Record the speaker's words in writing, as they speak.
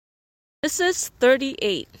Genesis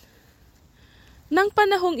 38. Nang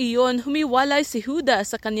panahong iyon, humiwalay si Juda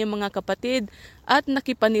sa kanyang mga kapatid at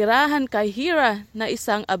nakipanirahan kay Hira na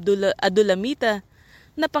isang Adulamita,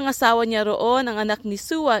 na pangasawa niya roon ang anak ni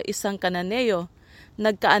Sua, isang Kananeo.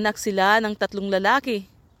 Nagkaanak sila ng 3 lalaki.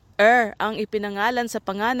 Ang ipinangalan sa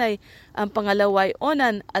panganay, ang pangalawa ay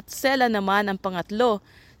Onan, at Sela naman ang pangatlo.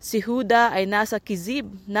 Si Juda ay nasa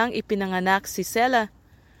Kizib nang ipinanganak si Sela.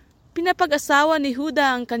 Pinapag-asawa ni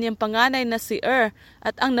Juda ang kanyang panganay na si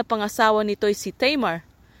at ang napangasawa nito'y si Tamar.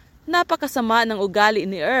 Napakasama ng ugali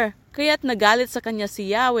ni kaya't nagalit sa kanya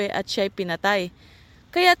si Yahweh at siya'y pinatay.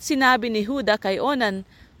 Kaya't sinabi ni Juda kay Onan,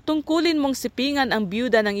 "Tungkulin mong sipingan ang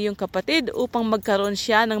biyuda ng iyong kapatid upang magkaroon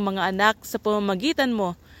siya ng mga anak sa pamamagitan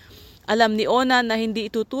mo." Alam ni Onan na hindi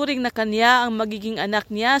ituturing na kanya ang magiging anak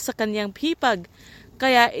niya sa kanyang hipag,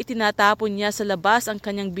 kaya itinatapon niya sa labas ang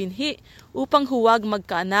kanyang binhi upang huwag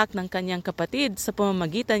magkaanak ng kanyang kapatid sa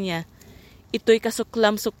pamamagitan niya. Ito'y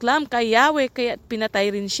kasuklam-suklam kay Yahweh, kaya pinatay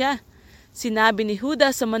rin siya. Sinabi ni Juda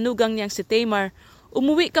sa manugang niyang si Tamar,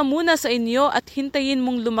 "Umuwi ka muna sa inyo at hintayin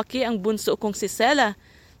mong lumaki ang bunso kong si Sela."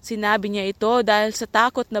 Sinabi niya ito dahil sa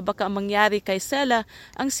takot na baka mangyari kay Sela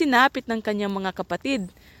ang sinapit ng kanyang mga kapatid.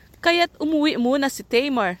 Kaya't umuwi muna si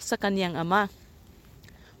Tamar sa kanyang ama.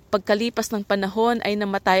 Pagkalipas ng panahon ay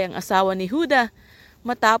namatay ang asawa ni Juda.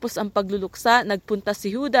 Matapos ang pagluluksa, nagpunta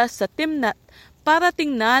si Juda sa Timnat para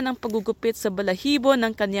tingnan ang pagugupit sa balahibo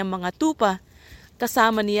ng kanyang mga tupa.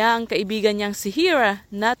 Kasama niya ang kaibigan niyang si Hira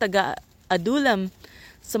na taga-Adulam.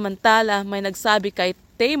 Samantala, may nagsabi kay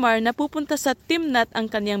Tamar na pupunta sa Timnat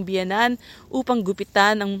ang kanyang biyanan upang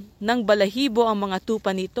gupitan ng balahibo ang mga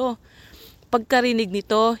tupa nito. Pagkarinig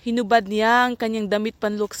nito, hinubad niya ang kanyang damit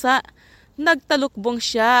panluksa. Nagtalukbong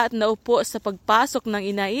siya at naupo sa pagpasok ng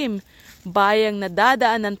inaim, bayang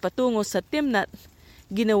nadadaanan patungo sa Timnat.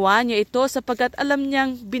 Ginawa niya ito sapagkat alam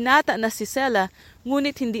niyang binata na si Sela,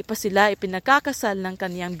 ngunit hindi pa sila ipinakakasal ng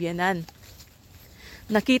kaniyang biyanan.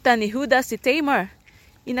 Nakita ni Juda si Tamar.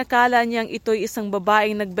 Inakala niyang ito'y isang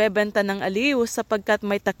babaeng nagbebenta ng aliw sapagkat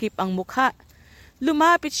may takip ang mukha.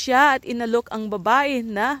 Lumapit siya at inalok ang babae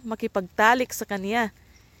na makipagtalik sa kaniya.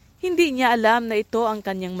 Hindi niya alam na ito ang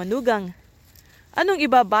kanyang manugang. "Anong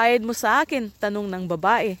ibabayad mo sa akin?" tanong ng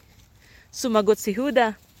babae. Sumagot si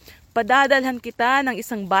Juda, "Padadalhan kita ng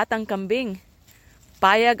isang batang kambing."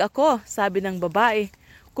 "Payag ako," sabi ng babae,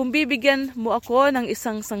 "kung bibigyan mo ako ng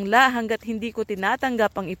isang sangla hanggat hindi ko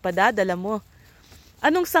tinatanggap ang ipadadala mo."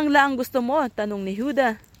 "Anong sangla ang gusto mo?" tanong ni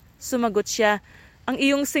Juda. Sumagot siya, "Ang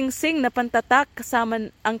iyong singsing na pantatak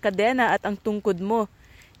kasama ang kadena at ang tungkod mo."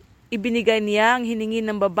 Ibinigay niya ang hiningi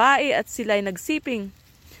ng babae at sila'y nagsiping.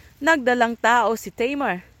 Nagdalang tao si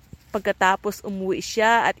Tamar. Pagkatapos umuwi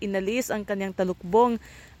siya at inalis ang kanyang talukbong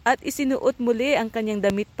at isinuot muli ang kanyang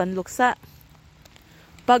damit panluksa.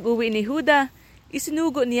 Pag-uwi ni Juda,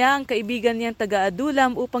 isinugo niya ang kaibigan niyang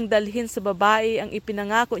taga-Adulam upang dalhin sa babae ang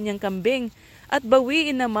ipinangako niyang kambing at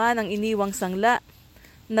bawiin naman ang iniwang sangla.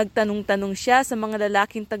 Nagtanong-tanong siya sa mga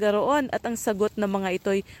lalaking taga roon at ang sagot ng mga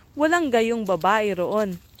ito'y walang gayong babae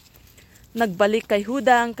roon. Nagbalik kay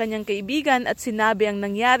Juda ang kanyang kaibigan at sinabi ang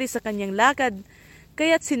nangyari sa kanyang lakad.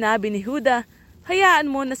 Kaya't sinabi ni Juda, "Hayaan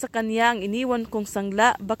mo na sa kanya ang iniwan kong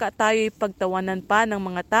sangla, baka tayo'y pagtawanan pa ng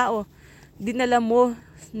mga tao. Dinala mo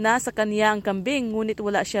na sa kanya ang kambing, ngunit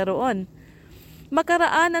wala siya roon."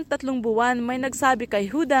 Makaraan ng 3 buwan, may nagsabi kay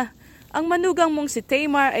Juda, "Ang manugang mong si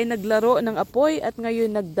Tamar ay naglaro ng apoy at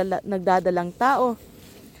ngayon nagdadalang tao.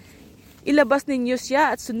 Ilabas ninyo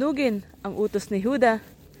siya at sunugin," ang utos ni Juda.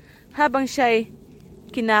 Habang siya'y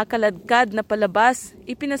kinakaladkad na palabas,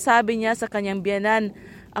 ipinasabi niya sa kanyang biyanan,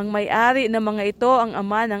 "Ang may-ari ng mga ito ang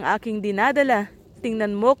ama ng aking dinadala.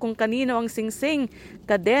 Tingnan mo kung kanino ang singsing,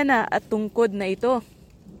 kadena at tungkod na ito."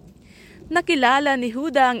 Nakilala ni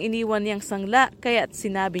Juda ang iniwan niyang sangla, kaya't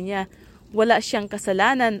sinabi niya, "Wala siyang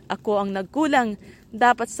kasalanan, ako ang nagkulang.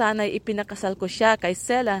 Dapat sana'y ipinakasal ko siya kay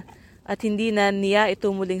Sela at hindi na niya ito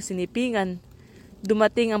muling sinipingan."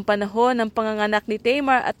 Dumating ang panahon ng panganganak ni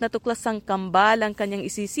Tamar at natuklasang kambal ang kanyang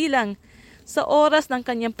isisilang. Sa oras ng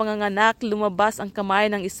kanyang panganganak, lumabas ang kamay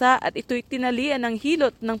ng isa at ito'y tinalian ng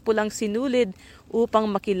hilot ng pulang sinulid upang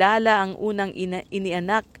makilala ang unang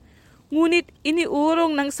inianak. Ngunit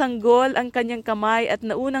iniurong ng sanggol ang kanyang kamay at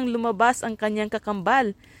naunang lumabas ang kanyang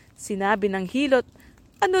kakambal. Sinabi ng hilot,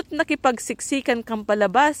 "Ano't nakipagsiksikan kang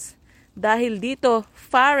palabas?" Dahil dito,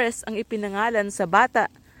 Fares ang ipinangalan sa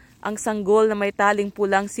bata. Ang sanggol na may taling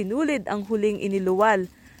pulang sinulid ang huling iniluwal,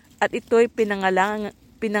 at ito'y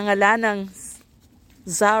pinangalanang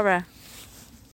Zara.